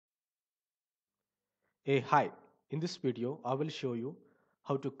Hi, in this video I will show you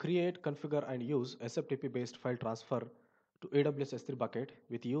how to create, configure and use SFTP based file transfer to AWS S3 bucket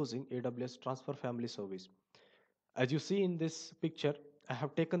with using AWS Transfer Family service. As you see in this picture, I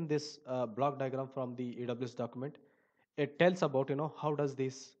have taken this block diagram from the AWS document. It tells about how does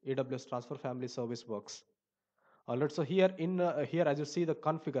this AWS Transfer Family service works. Alright, so here as you see the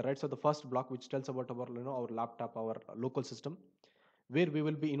configure, right? So the first block which tells about our laptop, our local system, where we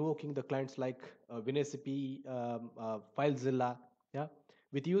will be invoking the clients like WinSCP, FileZilla, yeah.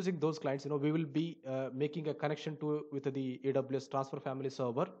 With using those clients, we will be making a connection to with the AWS Transfer Family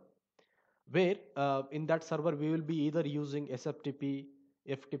server, where in that server we will be either using SFTP,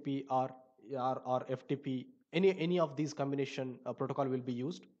 FTP, or FTP. Any of these combination protocol will be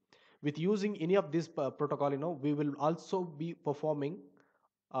used. With using any of this protocol, we will also be performing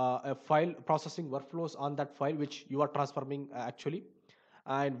a file processing workflows on that file which you are transforming actually.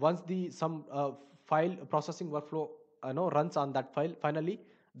 And once the some file processing workflow runs on that file, finally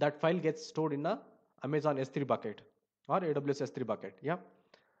that file gets stored in a Amazon S3 bucket or AWS S3 bucket. Yeah.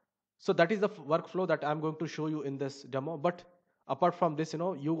 So that is the workflow that I'm going to show you in this demo. But apart from this,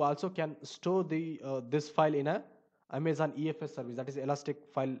 you also can store the this file in a Amazon EFS service, that is Elastic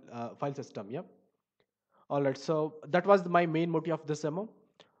file system. Yeah. All right. So that was my main motive of this demo.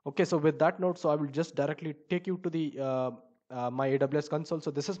 Okay. So with that note, so I will just directly take you to the my AWS console.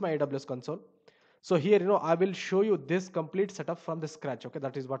 So this is my AWS console. So here, I will show you this complete setup from the scratch. Okay,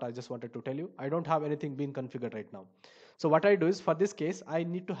 that is what I just wanted to tell you. I don't have anything being configured right now. So what I do is, for this case, I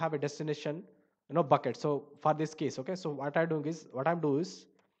need to have a destination, bucket. So for this case, okay. So what I'm doing is,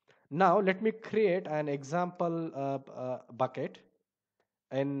 now let me create an example bucket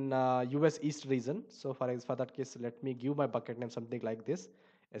in US East region. So for that case, let me give my bucket name something like this: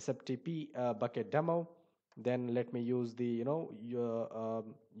 SFTP bucket demo. Then let me use the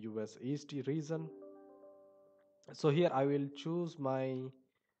US East region. So here I will choose my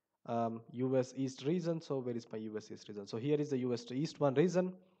US East region. So where is my US East region? So here is the US East one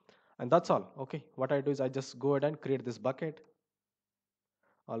region, and that's all. Okay, what I do is I just go ahead and create this bucket.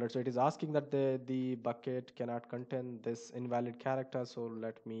 All right, so it is asking that the bucket cannot contain this invalid character, so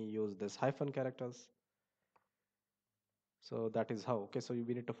let me use this hyphen characters. So that is how. Okay, so we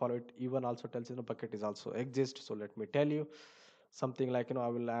need to follow it. Even also tells bucket is also exist. So let me tell you something like I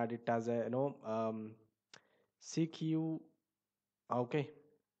will add it as a CQ. Okay.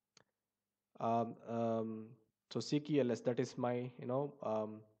 um, um, so CQLS, that is my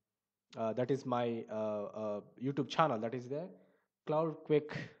YouTube channel, that is the Cloud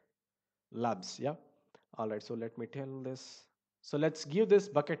Quick Labs. Yeah. All right, so let me tell this. So let's give this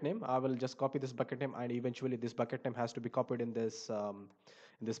bucket name. I will just copy this bucket name, and eventually this bucket name has to be copied in this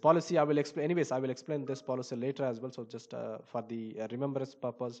policy. I will explain, anyways, I will explain this policy later as well. So just for the remembrance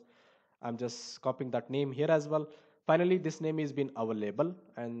purpose, I'm just copying that name here as well. Finally, this name is been available,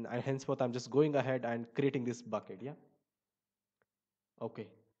 and henceforth I'm just going ahead and creating this bucket. Yeah. Okay.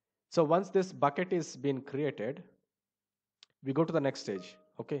 So once this bucket is being created, we go to the next stage.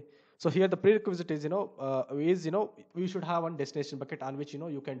 Okay. So here the prerequisite is we should have one destination bucket on which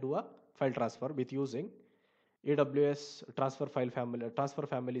you can do a file transfer with using AWS transfer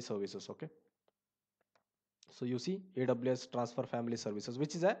family services. Okay. So you see AWS Transfer Family Services,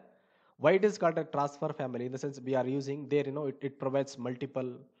 which is a, why it is called a transfer family, in the sense we are using there, it provides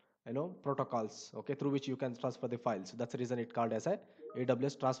multiple, protocols, okay, through which you can transfer the files. So that's the reason it called as a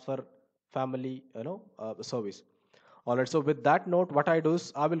AWS Transfer Family, service. All right. So with that note, what I do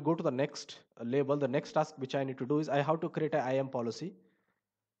is I will go to the next level. The next task which I need to do is I have to create a IAM policy.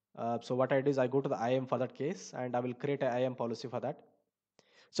 So what I do is I go to the IAM for that case, and I will create a IAM policy for that.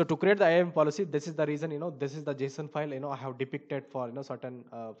 So to create the IAM policy, this is the reason, this is the JSON file, I have depicted for, certain,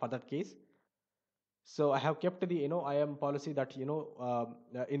 for that case. So I have kept the, IAM policy that,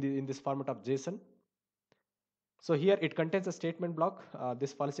 in this format of JSON. So here it contains a statement block.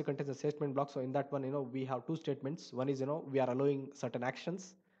 This policy contains a statement block. So in that one, we have two statements. One is, we are allowing certain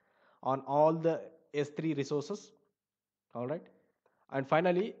actions on all the S3 resources. All right. And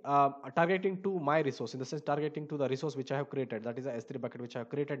finally, targeting to my resource, in the sense targeting to the resource which I have created, that is a S3 bucket which I have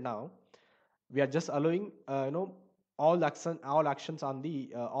created now. We are just allowing, all actions on the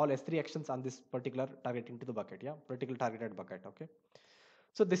all S3 actions on this particular targeting to the bucket. Yeah, particular targeted bucket. Okay.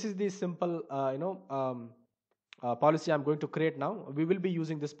 So this is the simple, policy I'm going to create now. We will be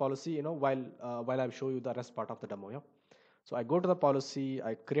using this policy, while I show you the rest part of the demo. Yeah. So I go to the policy,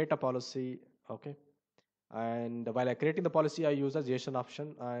 I create a policy. Okay. And while I creating the policy, I use a JSON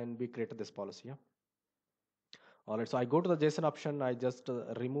option, and we created this policy. Yeah. All right. So I go to the JSON option, I just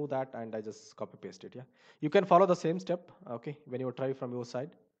remove that, and I just copy paste it. Yeah. You can follow the same step. Okay. When you try from your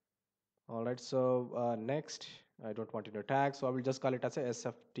side. All right, so next, I don't want it to tag, so I will just call it as a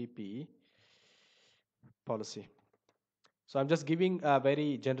SFTP policy. So I'm just giving a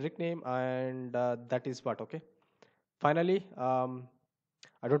very generic name, and that is what, okay. Finally,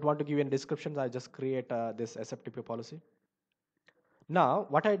 I don't want to give any descriptions. I just create this SFTP policy. Now,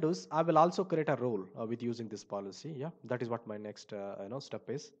 what I do is I will also create a role with using this policy. Yeah, that is what my next step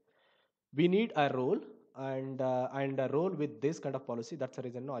is. We need a role and a role with this kind of policy. That's the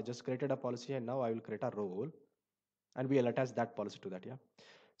reason. No, I just created a policy, and now I will create a role, and we will attach that policy to that. Yeah.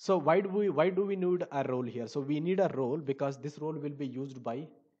 So why do we need a role here? So we need a role because this role will be used by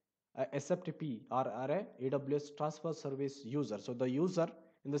a SFTP or a AWS Transfer Service user. So the user,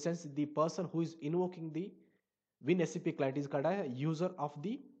 in the sense, the person who is invoking the WinSCP client is called a user of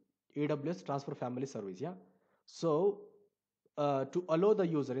the AWS Transfer Family service. Yeah. So to allow the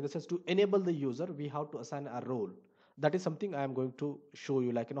user, in the sense, to enable the user, we have to assign a role. That is something I am going to show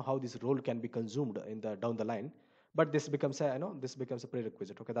you, like, how this role can be consumed in the down the line. But this becomes a, this becomes a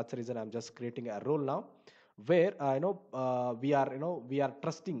prerequisite. Okay, that's the reason I'm just creating a role now, where we are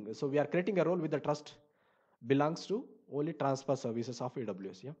trusting. So we are creating a role with the trust belongs to only transfer services of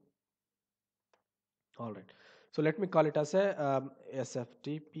AWS. Yeah. All right. So let me call it as a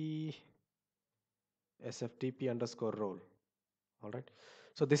SFTP underscore role. All right.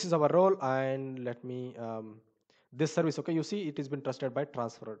 So this is our role, and let me this service. Okay, you see it has been trusted by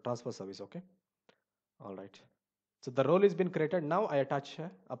transfer service. Okay. All right. So the role has been created. Now I attach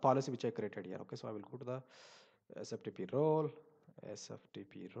a policy which I created here. Okay. So I will go to the SFTP role,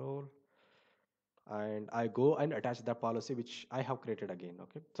 and I go and attach the policy which I have created again.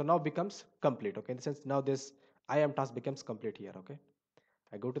 Okay. So now becomes complete. Okay. In the sense, now this IAM task becomes complete here. Okay.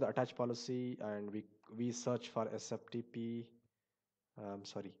 I go to the attach policy, and we search for SFTP.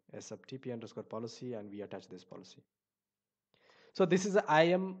 SFTP underscore policy, and we attach this policy. So this is a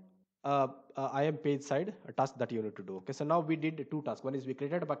IAM page side a task that you need to do. Okay, so now we did two tasks. One is we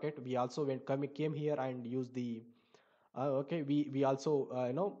created a bucket. We also came here and used the okay. We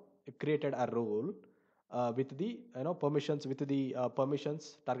also created a role with the permissions, with the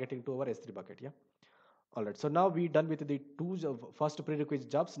permissions targeting to our S3 bucket. Yeah. All right. So now we done with the two first prerequisite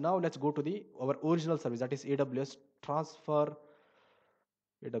jobs. Now let's go to the our original service, that is AWS Transfer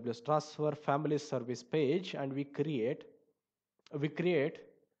Family service page, and we create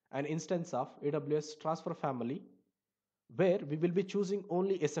an instance of AWS Transfer Family, where we will be choosing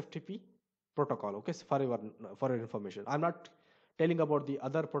only SFTP protocol. Okay, so for your information, I'm not telling about the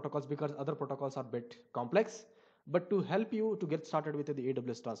other protocols because other protocols are a bit complex. But to help you to get started with the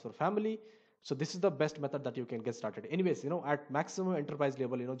AWS Transfer Family, so this is the best method that you can get started. Anyways, at maximum enterprise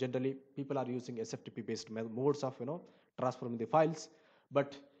level, generally people are using SFTP based modes of transforming the files.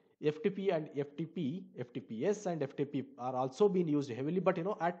 But FTP and FTP, FTPS and FTP are also being used heavily, but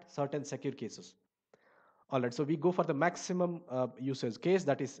at certain secure cases. All right, so we go for the maximum usage case,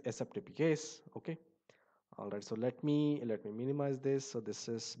 that is SFTP case. Okay. All right, so let me minimize this. So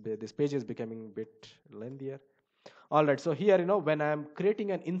this page is becoming a bit lengthier. All right, so here, when I'm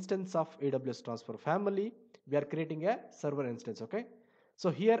creating an instance of AWS Transfer Family, we are creating a server instance. Okay. So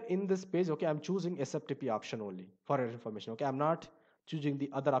here in this page, okay, I'm choosing SFTP option only for your information. Okay, I'm not choosing the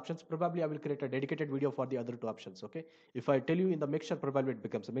other options. Probably I will create a dedicated video for the other two options. Okay, if I tell you in the mixture, probably it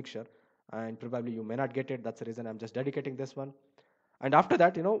becomes a mixture, and probably you may not get it. That's the reason I'm just dedicating this one. And after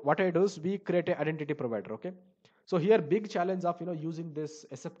that, what I do is we create an identity provider. Okay, so here big challenge of using this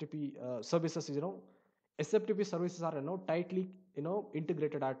SFTP services is SFTP services are tightly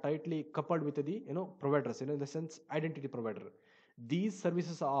integrated, are tightly coupled with the providers, in the sense identity provider. These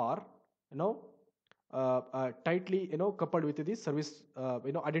services are tightly coupled with the service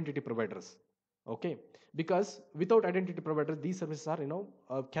identity providers. Okay, because without identity provider, these services are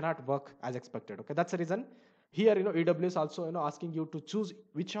cannot work as expected. Okay, that's the reason here AWS also asking you to choose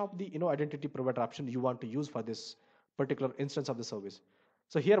which of the identity provider option you want to use for this particular instance of the service.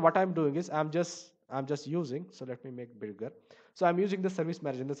 So here what I'm doing is I'm just using, so let me make bigger. So I'm using the service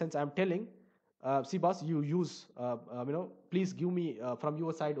manager, in the sense I'm telling see boss, you use please give me from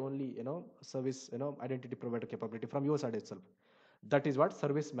your side only service identity provider capability from your side itself. That is what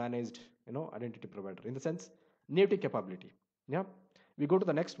service managed identity provider, in the sense native capability. Yeah, we go to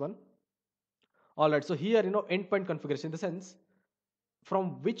the next one. All right, so here endpoint configuration, in the sense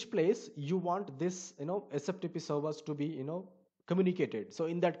from which place you want this SFTP servers to be communicated. So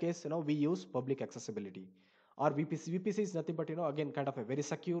in that case we use public accessibility or VPC. VPC is nothing but again kind of a very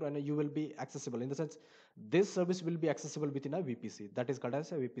secure, and you will be accessible, in the sense this service will be accessible within a VPC, that is called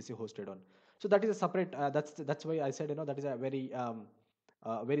as a VPC hosted on. So that is a separate that's why I said that is a very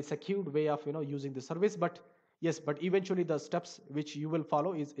very secured way of using the service. But Yes, but eventually the steps which you will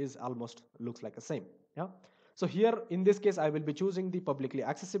follow is almost looks like the same. Yeah. So here in this case, I will be choosing the publicly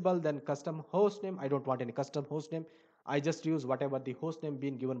accessible, then custom host name. I don't want any custom host name. I just use whatever the host name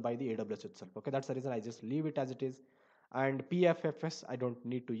being given by the AWS itself. Okay, that's the reason I just leave it as it is. And PFFS, I don't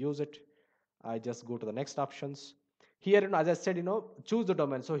need to use it. I just go to the next options. Here, as I said, choose the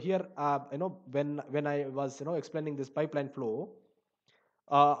domain. So here, when I was, explaining this pipeline flow,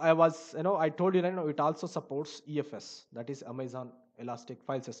 I told you, it also supports EFS, that is Amazon Elastic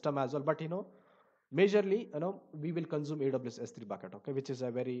File System as well. But, majorly, we will consume AWS S3 bucket, okay, which is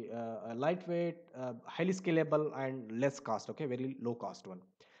a very lightweight, highly scalable, and less cost, okay, very low cost one.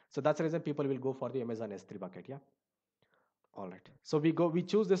 So that's the reason people will go for the Amazon S3 bucket, yeah. All right. So we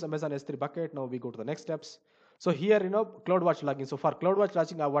choose this Amazon S3 bucket. Now we go to the next steps. So here, CloudWatch logging. So for CloudWatch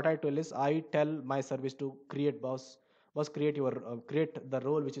logging, what I tell is I tell my service to create create the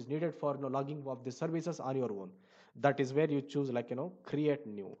role which is needed for logging of the services on your own. That is where you choose create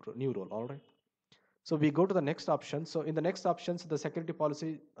new role. All right. So we go to the next option. So in the next options, the security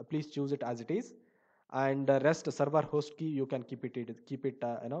policy, please choose it as it is, and rest server host key you can keep it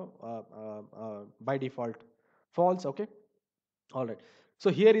by default false. Okay. All right. So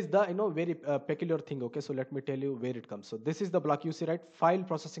here is the very peculiar thing. Okay. So let me tell you where it comes. So this is the block you see, right? File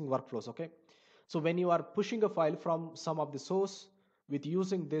processing workflows. Okay. So when you are pushing a file from some of the source with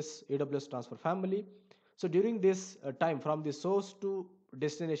using this AWS Transfer Family, so during this time from the source to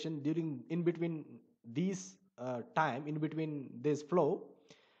destination, during in between these time in between this flow,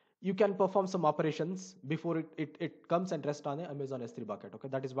 you can perform some operations before it comes and rest on a Amazon S3 bucket. Okay,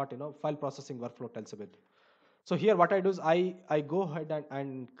 that is what file processing workflow tells about. So here what I do is I go ahead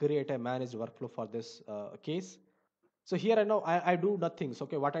and create a managed workflow for this case. So here I do nothing. So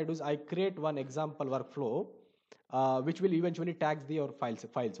okay, what I do is I create one example workflow which will eventually tag the or files,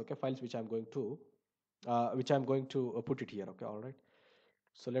 okay, files which I'm going to put it here. Okay, all right.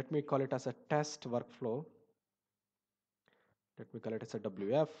 So let me call it as a test workflow. Let me call it as a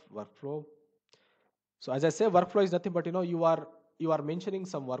WF workflow. So as I say, workflow is nothing but you are mentioning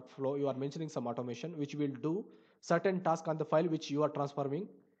some workflow, you are mentioning some automation which will do certain task on the file which you are transforming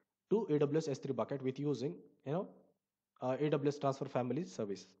to AWS S3 bucket with using AWS Transfer Family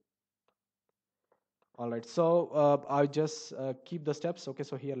service. All right, so I just keep the steps. Okay,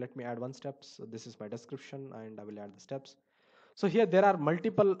 so here let me add one step. So this is my description, and I will add the steps. So here there are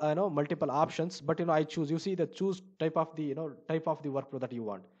multiple options, but I choose. You see the choose type of the type of the workflow that you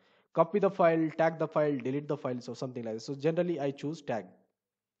want. Copy the file, tag the file, delete the file, so something like this. So generally I choose tag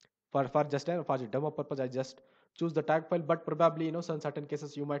for just for the demo purpose. I just choose the tag file, but probably some certain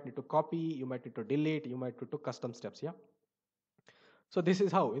cases you might need to copy, you might need to delete, you might need to custom steps. Yeah. So this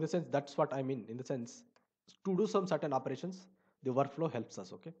is how, in the sense, that's what I mean. In the sense, to do some certain operations, the workflow helps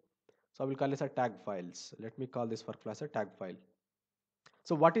us. Okay. So I will call this a tag files. Let me call this workflow as a tag file.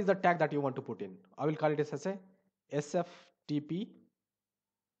 So what is the tag that you want to put in? I will call it as a SFTP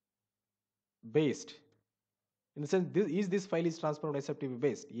based. In the sense, this file is transformed SFTP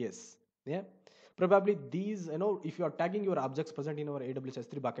based? Yes. Yeah. Probably these, if you are tagging your objects present in our AWS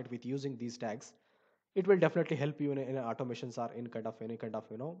S3 bucket with using these tags, it will definitely help you in automations or in kind of any kind of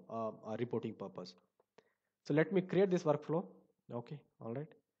reporting purpose. So let me create this workflow. Okay. All right.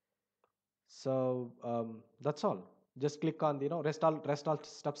 So that's all. Just click on the rest all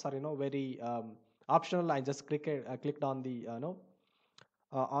steps are very optional. I just clicked on the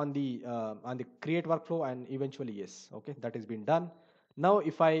on the create workflow, and eventually yes, okay, that has been done. Now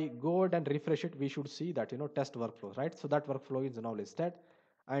if I go ahead and refresh it, we should see that test workflow, right? So that workflow is now listed,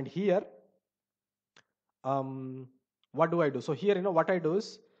 and here what do I do? So here what I do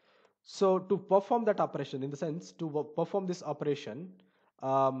is, so to perform that operation, in the sense to perform this operation,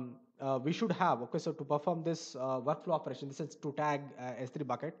 we should have, okay, so to perform this workflow operation, in the sense to tag S3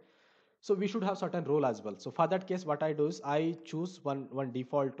 bucket, so we should have certain role as well. So for that case, what I do is I choose one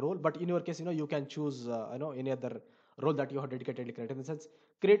default role, but in your case, you can choose any other role that you have dedicatedly created. In the sense,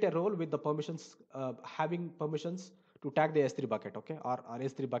 create a role with the permissions, having permissions to tag the S3 bucket, okay, or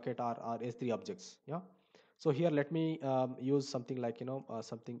S3 bucket or S3 objects. Yeah. So here let me use something like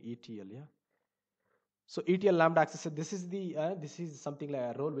something ETL. Yeah. So ETL Lambda access. This is something like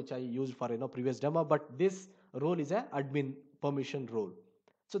a role which I used for previous demo, but this role is a admin permission role.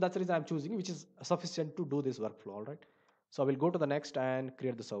 So that's the reason I'm choosing, which is sufficient to do this workflow. All right. So I will go to the next and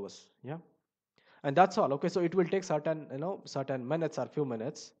create the service. Yeah. And that's all. Okay. So it will take certain minutes or few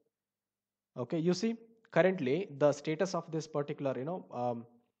minutes. Okay. You see, currently the status of this particular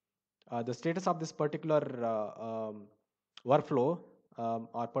the status of this particular workflow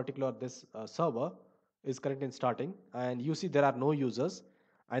or particular this server is currently starting, and you see there are no users,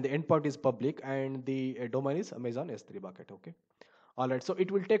 and the endpoint is public, and the domain is Amazon S3 bucket. Okay. All right. So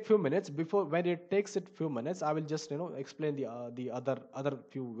it will take few minutes. Before when it takes it few minutes, I will just explain the other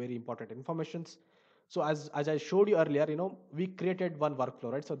few very important informations. So as I showed you earlier, we created one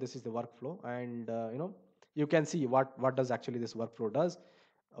workflow, right? So this is the workflow, and you can see what does actually this workflow does.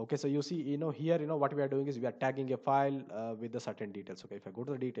 Okay. So you see, here, what we are doing is we are tagging a file with the certain details. Okay. If I go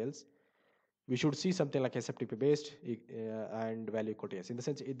to the details, we should see something like SFTP based and value equal to yes. In the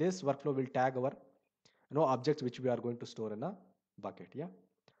sense, this workflow will tag our objects which we are going to store in a bucket. Yeah.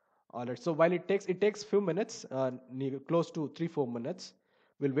 All right. So while it takes few minutes, close to 3-4 minutes.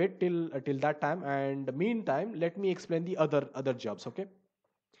 We'll wait till that time, and meantime, let me explain the other jobs. Okay.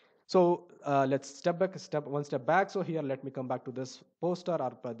 So let's step one step back. So here, let me come back to this poster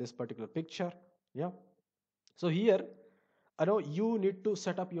or this particular picture. Yeah. So here, you need to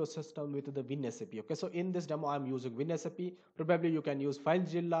set up your system with the WinSCP. Okay, so in this demo, I'm using WinSCP. Probably you can use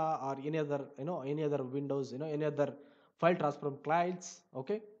FileZilla or any other Windows, any other file transfer clients.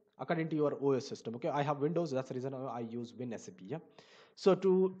 Okay, according to your OS system. Okay, I have Windows. That's the reason I use WinSCP. Yeah. So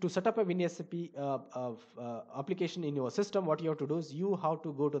to set up a WinSCP application in your system, what you have to do is you have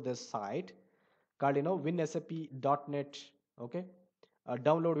to go to this site called WinSCP.net. Okay,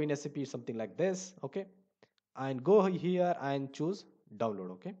 download WinSCP, something like this. Okay, and go here and choose download.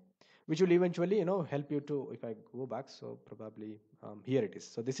 Okay, which will eventually help you to, if I go back, so probably here it is.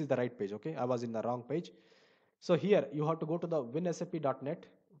 So this is the right page. Okay, I was in the wrong page. So here you have to go to the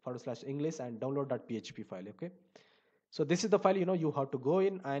winscp.net/english and download.php file. Okay, so this is the file. You have to go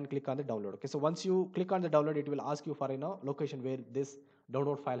in and click on the download. Okay, so once you click on the download, it will ask you for location where this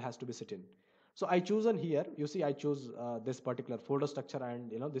download file has to be sit in. So I chosen here, you see, I choose this particular folder structure,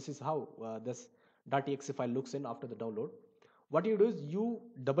 and this is how this .exe file looks in after the download. What you do is you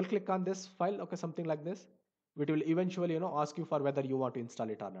double click on this file. Okay, something like this, which will eventually ask you for whether you want to install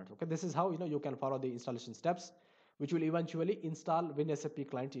it or not. Okay, this is how you can follow the installation steps, which will eventually install WinSCP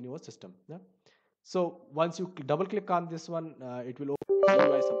client in your system. Yeah. So once you double click on this one, it will open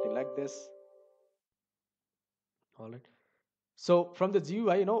GUI something like this. All right. So from the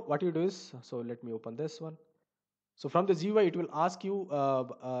GUI, what you do is, so let me open this one. So from the GUI, it will ask you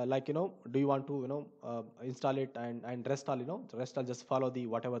like, do you want to install it, and rest all, rest all, just follow the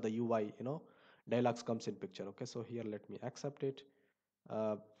whatever the UI dialogues comes in picture. Okay. So here, let me accept it.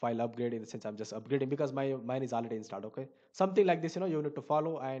 File upgrade, in the sense I'm just upgrading because mine is already installed. Okay. Something like this, you need to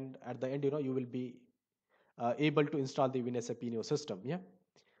follow, and at the end, you will be able to install the WinSCP in your system. Yeah.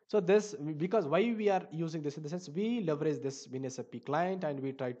 So this, because why we are using this, in the sense we leverage this WinSCP client, and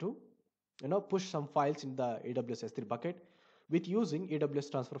we try to push some files in the AWS S3 bucket with using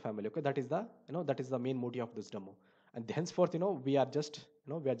AWS Transfer Family. Okay, that is the main motive of this demo. And henceforth, we are just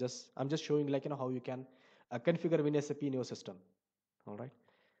I'm just showing, like, how you can configure WinSCP in your system. All right.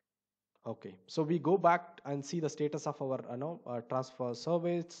 Okay, so we go back and see the status of our transfer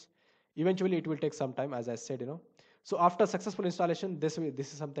service. Eventually, it will take some time, as I said. So after successful installation, this is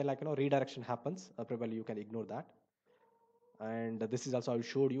something like redirection happens. Probably you can ignore that. And this is also I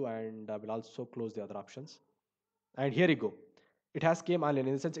showed you, and I will also close the other options. And here you go. It has came online.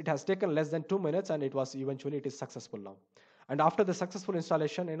 In the sense, it has taken less than 2 minutes, and it is successful now. And after the successful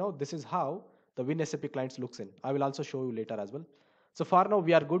installation, this is how the WinSCP clients looks in. I will also show you later as well. So far now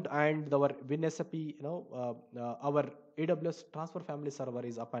we are good, and our WinSCP, our AWS Transfer Family server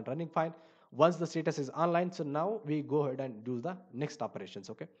is up and running fine. Once the status is online, so now we go ahead and do the next operations.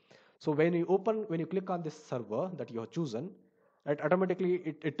 Okay. So when you click on this server that you have chosen, right,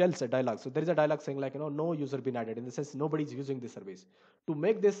 automatically it tells a dialog. So there is a dialog saying, like, no user been added, in the sense nobody is using this service. To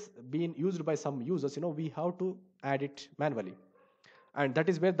make this being used by some users, we have to add it manually. And that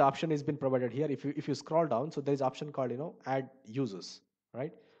is where the option has been provided here. If you scroll down, so there is option called add users,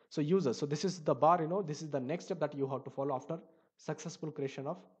 right? So users, so this is the bar. This is the next step that you have to follow after successful creation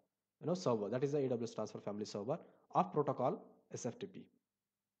of server. That is the AWS Transfer Family server of protocol SFTP.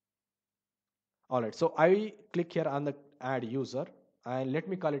 All right, so I click here on the add user, and let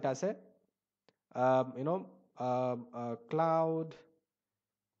me call it as a cloud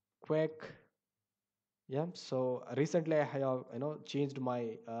quick. Yeah, so recently I have changed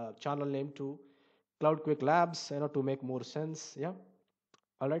my channel name to Cloud Quick Labs, to make more sense. Yeah.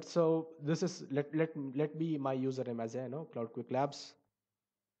 All right, so this is let be my username as Cloud Quick Labs.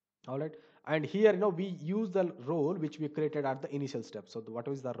 All right, and here we use the role which we created at the initial step. So what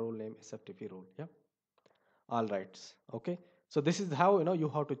is the role name? SFTP role. Yeah. All right. Okay. So this is how you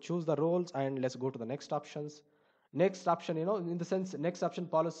have to choose the roles, and let's go to the next options. Next option, in the sense next option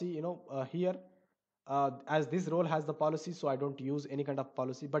policy, here, as this role has the policy, so I don't use any kind of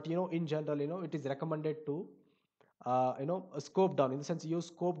policy. But in general, it is recommended to scope down, in the sense you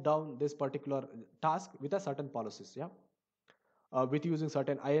scope down this particular task with a certain policies, yeah, with using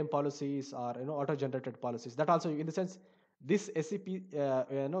certain IAM policies or auto-generated policies. That also, in the sense, this SCP,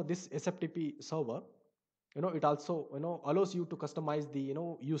 this SFTP server, it also allows you to customize the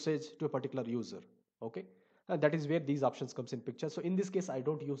usage to a particular user. Okay, and that is where these options comes in picture. So in this case, I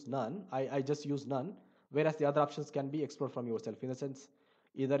don't use none. I just use none, whereas the other options can be explored from yourself. In a sense,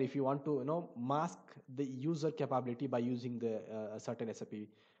 either if you want to mask the user capability by using the certain SFTP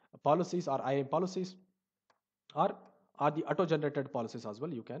policies or IAM policies, or the auto generated policies as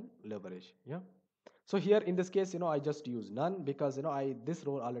well, you can leverage. Yeah, so here in this case, I just use none because I this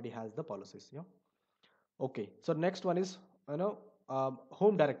role already has the policies. Yeah, okay. So next one is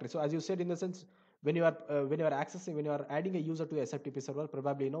home directory. So as you said, in the sense, when you are accessing, when you are adding a user to a SFTP server,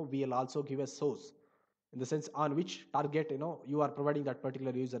 probably we will also give a source, in the sense on which target you are providing that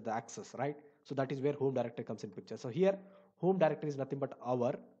particular user the access, right? So that is where home directory comes in picture. So here home directory is nothing but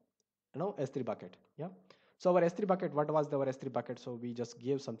our S3 bucket. Yeah, so our S3 bucket, what was our S3 bucket? So we just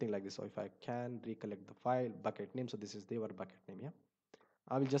gave something like this. So if I can recollect the file bucket name, so this is our bucket name. Yeah,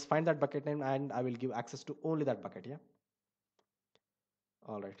 I will just find that bucket name and I will give access to only that bucket. Yeah,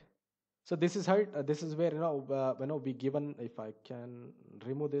 all right. So this is how this is where we given, if I can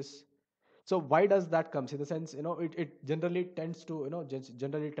remove this. So why does that comes? In the sense, it generally tends to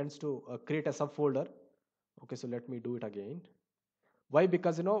generally tends to create a subfolder. Okay, so let me do it again. Why?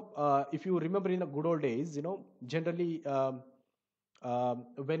 Because if you remember in the good old days, generally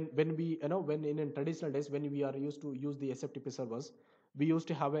when we when in traditional days, when we are used to use the SFTP servers, we used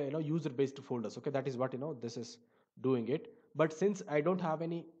to have a user based folders. Okay, that is what this is doing it. But since I don't have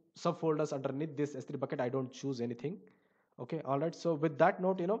any subfolders underneath this S3 bucket, I don't choose anything. Okay, all right. So with that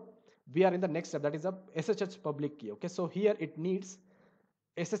note, we are in the next step, that is a SSH public key. Okay, so here it needs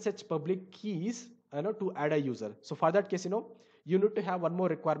SSH public keys to add a user. So for that case, you need to have one more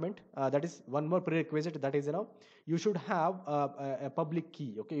requirement, that is one more prerequisite, that is you should have a public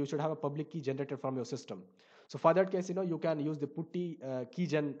key. Okay, you should have a public key generated from your system. So for that case, you can use the putty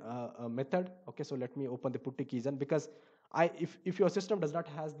keygen method. Okay, so let me open the putty keygen, because if your system does not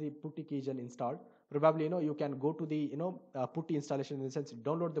has the putty keygen installed, probably you can go to the putty installation, in the sense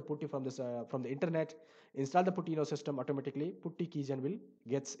download the putty from this from the internet, install the putty in your system. Automatically putty keygen will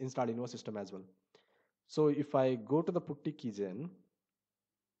gets installed in your system as well. So if I go to the putty keygen,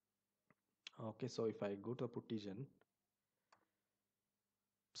 okay, so if I go to the putty gen,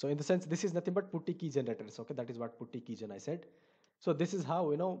 so in the sense, this is nothing but putty key generators. Okay, that is what putty keygen I said. So this is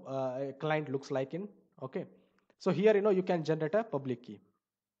how a client looks like in. Okay, so here you can generate a public key.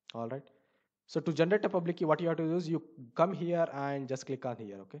 All right. So to generate a public key, what you have to do is you come here and just click on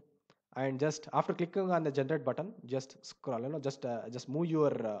here. Okay, and just after clicking on the generate button, just scroll. Just move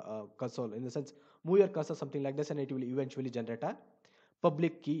your cursor, in the sense, move your cursor something like this, and it will eventually generate a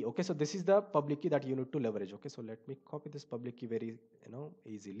public key. Okay, so this is the public key that you need to leverage. Okay, so let me copy this public key very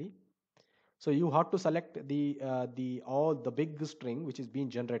easily. So you have to select the all the big string which is being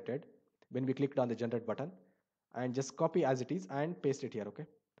generated when we clicked on the generate button, and just copy as it is and paste it here. Okay,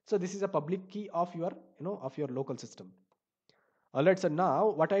 so this is a public key of your of your local system. All right, so now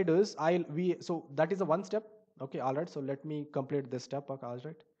what I do is so that is the one step. Okay, all right, so let me complete this step. Okay, all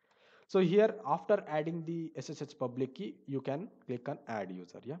right. So here, after adding the SSH public key, you can click on add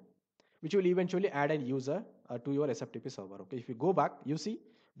user, yeah, which will eventually add a user to your SFTP server. Okay, if you go back, you see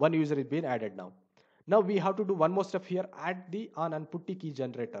one user is being added now. Now we have to do one more step here, add the on and putty key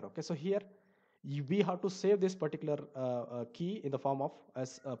generator. Okay, so here we have to save this particular key in the form of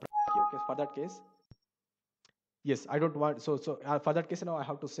as a private key. Okay, for that case, yes, I don't want, for that case, I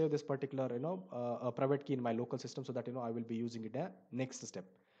have to save this particular a private key in my local system, so that I will be using it next step.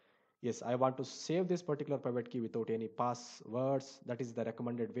 Yes, I want to save this particular private key without any passwords. That is the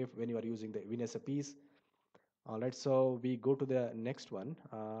recommended way when you are using the WinSCPs. All right, so we go to the next one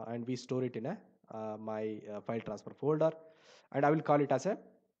and we store it in a my file transfer folder, and I will call it as a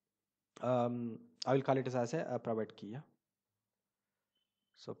private key. Yeah,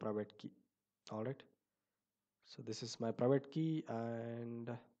 so private key. All right, so this is my private key,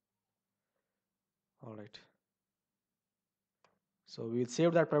 and all right. So we'll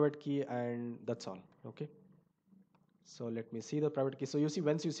save that private key, and that's all. Okay. So let me see the private key. So you see,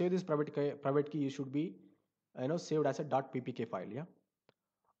 once you save this private key, you should be saved as a .ppk file. Yeah.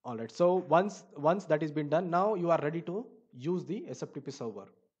 All right. So once that is been done, now you are ready to use the SFTP server.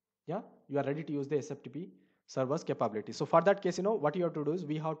 Yeah. You are ready to use the SFTP server's capability. So for that case, what you have to do is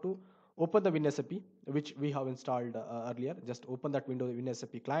we have to open the WinSCP, which we have installed earlier. Just open that window,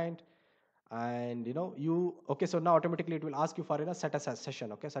 WinSCP client, and you okay, so now automatically it will ask you for set a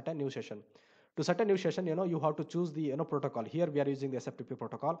session. Okay, set a new session. To set a new session, you have to choose the protocol. Here we are using the SFTP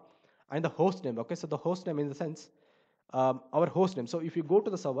protocol, and the host name. Okay, so the host name in the sense, our host name. So if you go to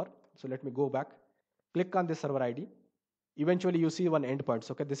the server, so let me go back, click on the server ID. Eventually you see one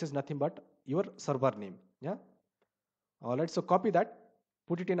endpoints. Okay, this is nothing but your server name. Yeah. All right, so copy that,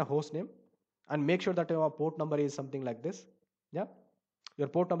 put it in a host name, and make sure that your port number is something like this. Yeah, your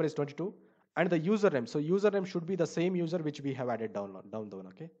port number is 22, and the username. So username should be the same user which we have added down.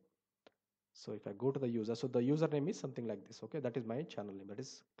 Okay, so if I go to the user, so the username is something like this. Okay, that is my channel name. That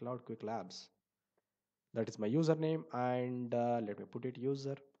is Cloud Quick Labs. That is my username, and let me put it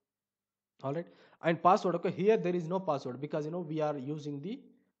user. All right, and password. Okay, here there is no password because we are using the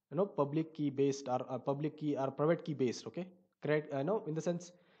public key based, or public key or private key based. Okay, correct. In the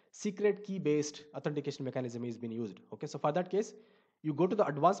sense, secret key based authentication mechanism is being used. Okay, so for that case, you go to the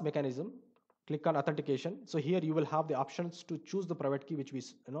advanced mechanism, click on authentication. So here you will have the options to choose the private key which we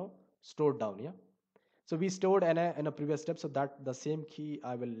stored down. Yeah, so we stored in a previous step, so that the same key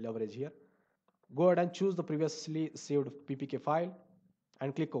I will leverage here. Go ahead and choose the previously saved ppk file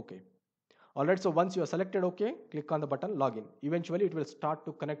and click OK. Alright, so once you are selected OK, click on the button login. Eventually it will start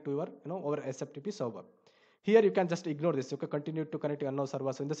to connect to your our SFTP server. Here you can just ignore this. You can continue to connect to unknown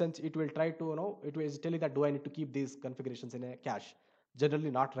server. So in the sense, it will try to it will tell you that do I need to keep these configurations in a cache.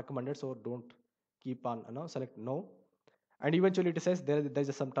 Generally not recommended, so don't keep on select no. And eventually it says there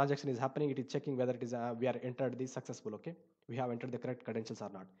is some transaction is happening. It is checking whether it is we are entered the successful. Okay, we have entered the correct credentials or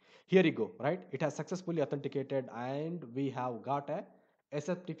not. Here you go. Right, it has successfully authenticated, and we have got a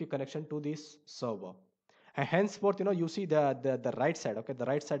SFTP connection to this server. And henceforth, you see the right side. Okay, the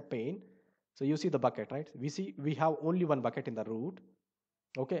right side pane. So you see the bucket, right? We have only one bucket in the root.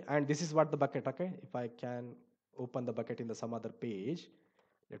 Okay, and this is what the bucket. Okay, if I can open the bucket in the some other page,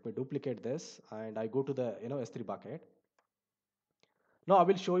 let me duplicate this, and I go to the S3 bucket. Now I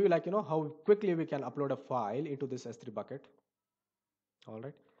will show you how quickly we can upload a file into this S3 bucket. All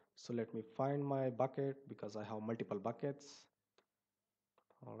right. So let me find my bucket because I have multiple buckets.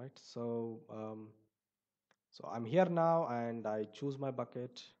 All right. So I'm here now and I choose my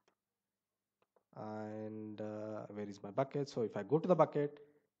bucket. And where is my bucket? So if I go to the bucket,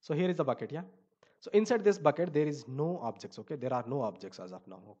 so here is the bucket. Yeah. So inside this bucket there is no objects. Okay. There are no objects as of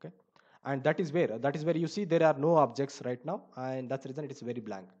now. Okay. And that is where you see there are no objects right now, and that's the reason it is very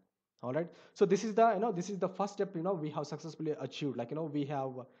blank. All right, so this is the first step we have successfully achieved. We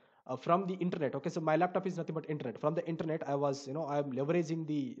have from the internet. Okay, so my laptop is nothing but internet. From the internet I was I'm leveraging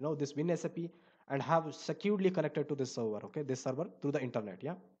the this WinSCP and have securely connected to this server. Okay, this server through the internet.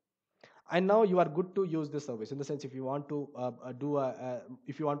 Yeah, and now you are good to use this service. In the sense, if you want to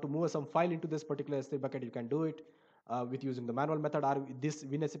if you want to move some file into this particular S3 bucket, you can do it with using the manual method, or this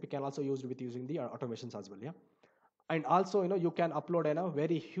WinSCP can also used with using the automations as well. Yeah, and also you can upload a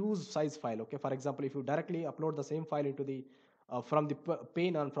very huge size file. Okay, for example, if you directly upload the same file into the from the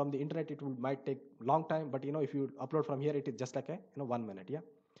pane and from the internet, it might take long time. But if you upload from here, it is just like a 1 minute. Yeah.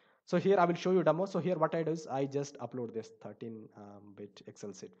 So here I will show you demo. So here what I do is I just upload this 13-bit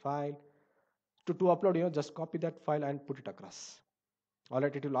Excel sheet file. To upload, just copy that file and put it across. All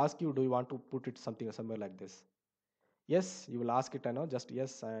right, it will ask you, do you want to put it somewhere like this? Yes, you will ask it, just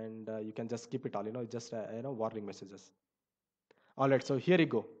yes, and you can just skip it all, just warning messages. All right, so here you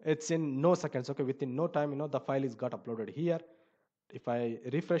go. It's in no seconds. Okay, within no time, the file is got uploaded here. If I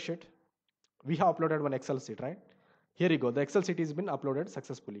refresh it, we have uploaded one Excel sheet, right? Here you go. The Excel sheet has been uploaded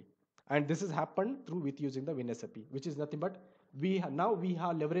successfully, and this has happened through with using the WinSCP, which is nothing but now we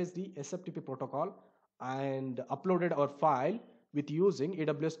have leveraged the SFTP protocol and uploaded our file with using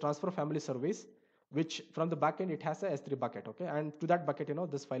AWS Transfer Family service, which from the backend it has a S3 bucket. Okay, and to that bucket,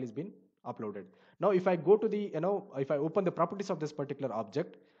 this file is been uploaded. Now, if I go to the if I open the properties of this particular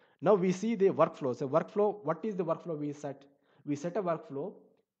object, now we see the workflow. So workflow, what is the workflow we set? We set a workflow.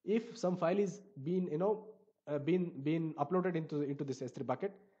 If some file is been been uploaded into this S3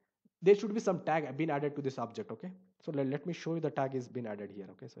 bucket, there should be some tag been added to this object. Okay, so let me show you the tag is been added here.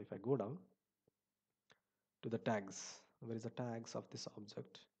 Okay, so if I go down to the tags, where is the tags of this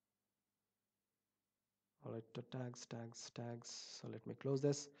object? All right, the tags. So let me close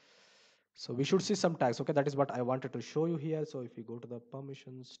this. So we should see some tags. Okay, that is what I wanted to show you here. So if you go to the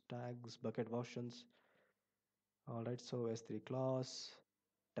permissions, tags, bucket versions. All right, so S3 class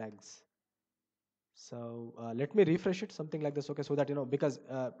tags. So let me refresh it, something like this. Okay, so that because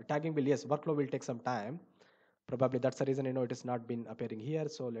tagging will, yes, workflow will take some time. Probably that's the reason it is not been appearing here.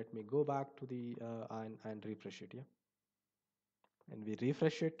 So let me go back to the and refresh it. Yeah, and we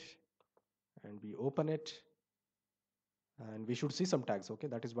refresh it and we open it, and we should see some tags. Okay,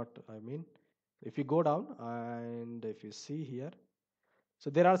 that is what I mean. If you go down and if you see here, so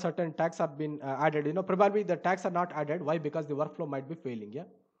there are certain tags have been added. Probably the tags are not added. Why? Because the workflow might be failing. Yeah.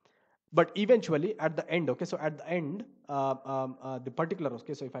 But eventually at the end, okay, so at the end, the particular,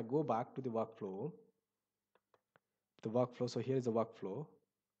 okay, so if I go back to the workflow, so here is the workflow.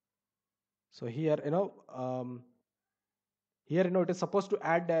 So here, here, it is supposed to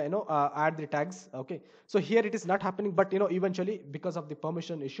add, add the tags. Okay. So here it is not happening, but, eventually because of the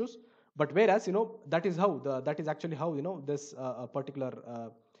permission issues, but whereas, that is how that is actually how, this particular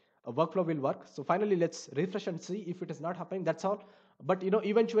workflow will work. So finally, let's refresh and see if it is not happening. That's all. But,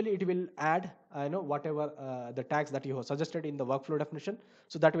 eventually it will add, whatever the tags that you have suggested in the workflow definition.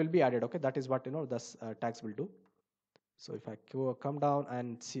 So that will be added. Okay. That is what, this tags will do. So if I come down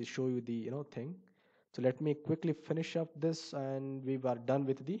and show you the, thing. So let me quickly finish up this and we were done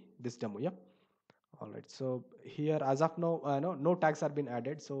with this demo. Yeah. All right. So here as of now, no tags are been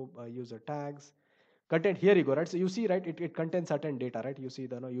added. So user tags, content, here you go, right? So you see, right, it contains certain data, right? You see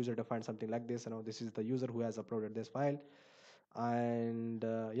the user defined something like this. This is the user who has uploaded this file. And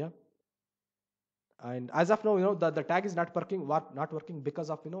yeah. And as of now, the tag is not working, not working because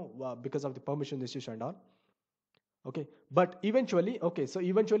of, because of the permission issues and all. Okay, but eventually, okay, so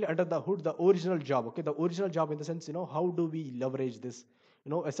eventually under the hood, the original job, okay, the original job in the sense, how do we leverage this,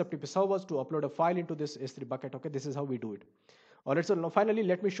 SFTP servers to upload a file into this S3 bucket? Okay, this is how we do it. All right, so now finally,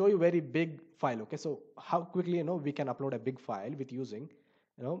 let me show you very big file. Okay, so how quickly, we can upload a big file with using,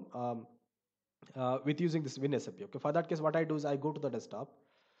 with using this WinSCP. Okay, for that case, what I do is I go to the desktop.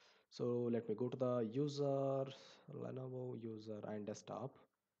 So let me go to the user, Lenovo user and desktop.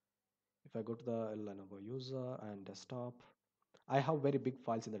 If I go to the Lenovo user and desktop, I have very big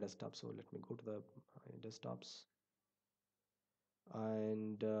files in the desktop. So let me go to the desktops.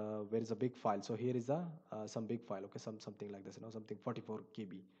 And where is a big file? So here is a some big file. Okay, something like this. Something 44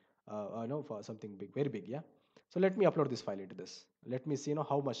 KB. I know for something big, very big. Yeah. So let me upload this file into this. Let me see,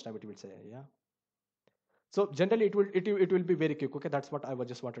 how much time it will say. Yeah. So generally it will be very quick. Okay, that's what I was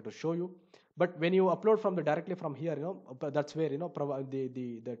just wanted to show you. But when you upload from the directly from here, that's where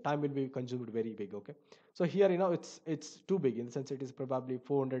the time will be consumed very big. Okay, so here it's too big in the sense it is probably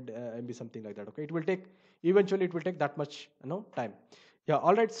 400 MB something like that. Okay, it will take eventually it will take that much time. Yeah,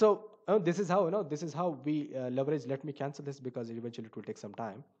 all right. So this is how this is how we leverage. Let me cancel this because eventually it will take some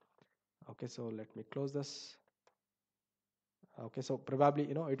time. Okay, so let me close this. Okay, so probably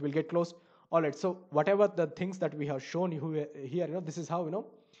it will get closed. All right, so whatever the things that we have shown you here, this is how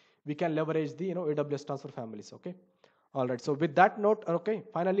we can leverage the AWS transfer families. Okay, all right, so with that note, okay,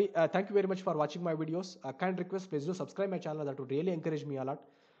 finally, thank you very much for watching my videos. Kind request, please do subscribe my channel. That would really encourage me a lot.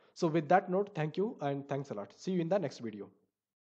 So with that note, thank you and thanks a lot. See you in the next video.